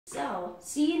So,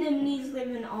 sea anemones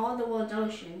live in all the world's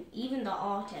ocean, even the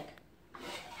Arctic.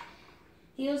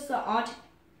 Here's the Arctic.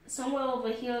 Somewhere over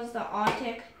here is the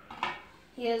Arctic.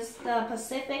 Here's the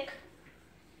Pacific,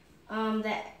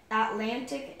 the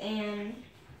Atlantic, and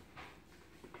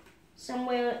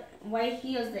somewhere right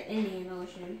here is the Indian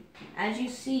Ocean. As you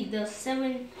see, there's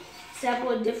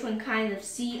several different kinds of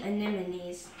sea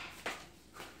anemones.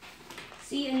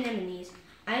 Sea anemones.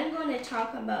 I'm going to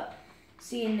talk about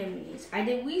sea anemones. I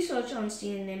did research on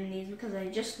sea anemones because I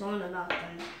just learned about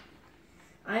them.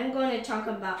 I'm going to talk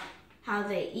about how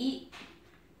they eat,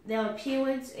 their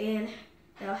appearance, and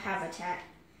their habitat.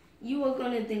 You are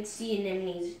going to think sea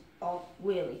anemones are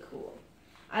really cool.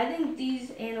 I think these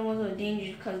animals are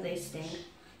dangerous because they sting.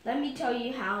 Let me tell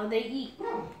you how they eat.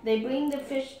 They bring the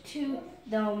fish to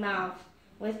their mouth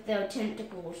with their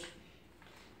tentacles.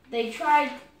 They tried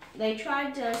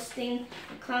to sting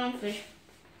the clownfish,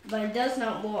 but it does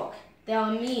not work. They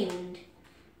are immune.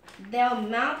 Their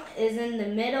mouth is in the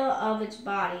middle of its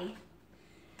body.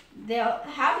 Their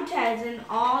habitat is in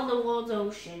all the world's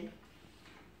ocean.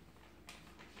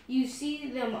 You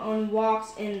see them on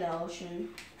walks in the ocean.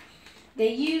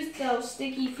 They use their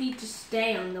sticky feet to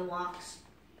stay on the rocks.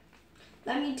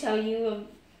 Let me tell you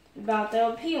about their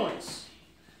appearance.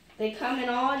 They come in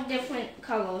all different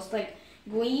colors, like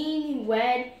green,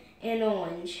 red, and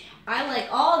orange. I like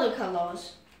all the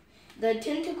colors. The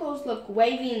tentacles look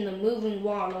wavy in the moving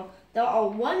water. There are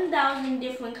 1,000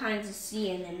 different kinds of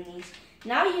sea anemones.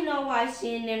 Now you know why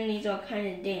sea anemones are kind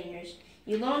of dangerous.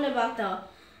 You learned about their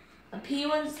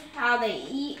appearance, how they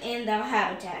eat, and their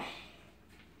habitat.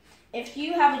 If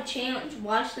you have a chance,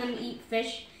 watch them eat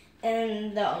fish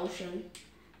in the ocean.